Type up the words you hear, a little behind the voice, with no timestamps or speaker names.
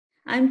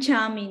I'm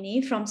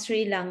Charmini from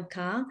Sri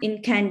Lanka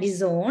in Kandy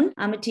Zone.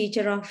 I'm a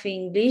teacher of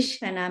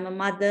English and I'm a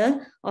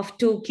mother of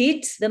two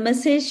kids. The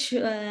message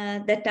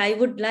that I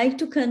would like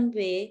to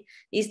convey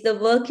is the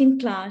working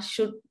class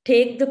should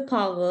take the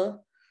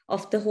power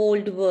of the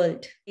whole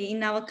world.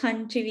 In our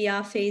country, we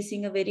are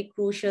facing a very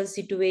crucial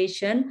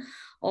situation.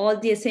 All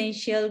the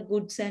essential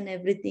goods and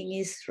everything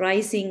is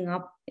rising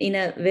up in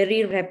a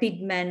very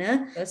rapid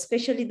manner,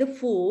 especially the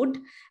food.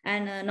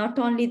 And not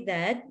only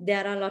that,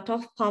 there are a lot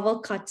of power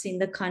cuts in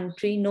the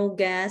country, no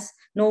gas,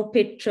 no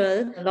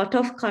petrol, a lot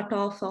of cut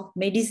off of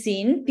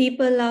medicine.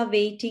 People are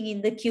waiting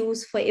in the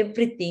queues for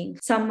everything.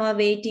 Some are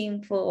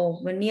waiting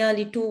for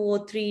nearly 2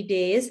 or 3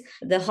 days.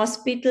 The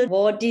hospital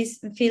ward is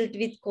filled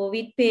with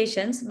COVID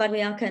patients, but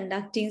we are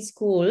conducting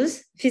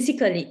schools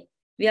physically.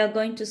 We are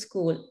going to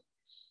school.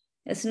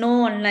 There's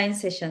no online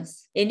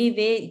sessions.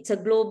 Anyway, it's a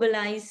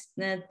globalized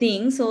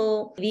thing.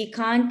 So we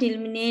can't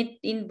eliminate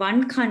in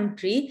one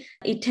country.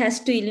 It has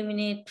to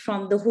eliminate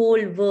from the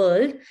whole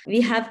world. We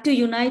have to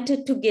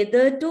unite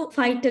together to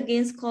fight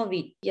against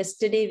COVID.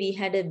 Yesterday, we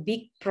had a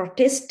big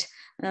protest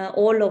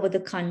all over the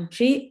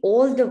country.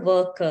 All the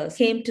workers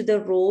came to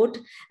the road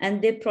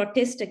and they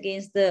protest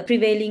against the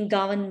prevailing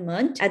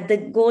government. At the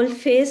Gold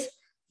Face,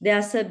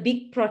 there's a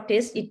big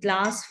protest. It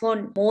lasts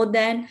for more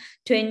than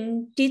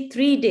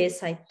 23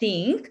 days, I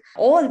think.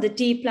 All the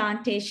tea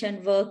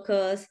plantation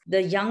workers,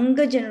 the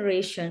younger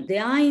generation, they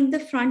are in the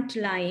front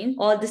line.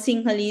 All the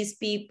Sinhalese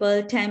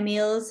people,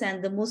 Tamils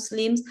and the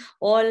Muslims,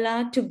 all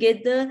are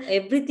together.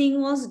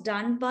 Everything was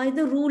done by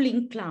the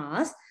ruling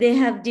class. They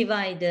have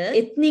divided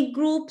ethnic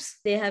groups.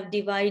 They have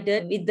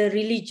divided with the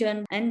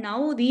religion. And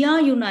now we are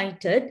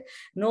united.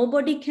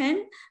 Nobody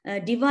can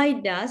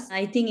divide us.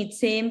 I think it's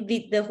same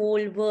with the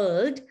whole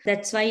world.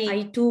 That's why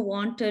I too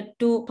wanted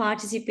to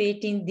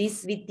participate in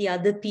this with the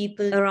other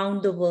people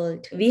around the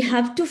world. We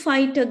have to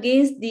fight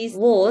against these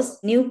wars.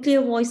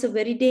 Nuclear war is a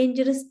very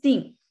dangerous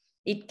thing.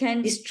 It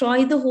can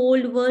destroy the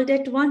whole world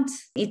at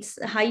once.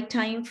 It's high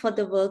time for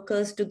the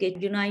workers to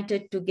get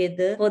united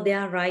together for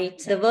their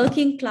rights. The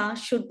working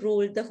class should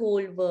rule the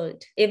whole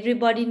world.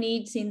 Everybody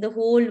needs in the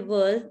whole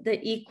world the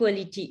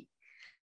equality.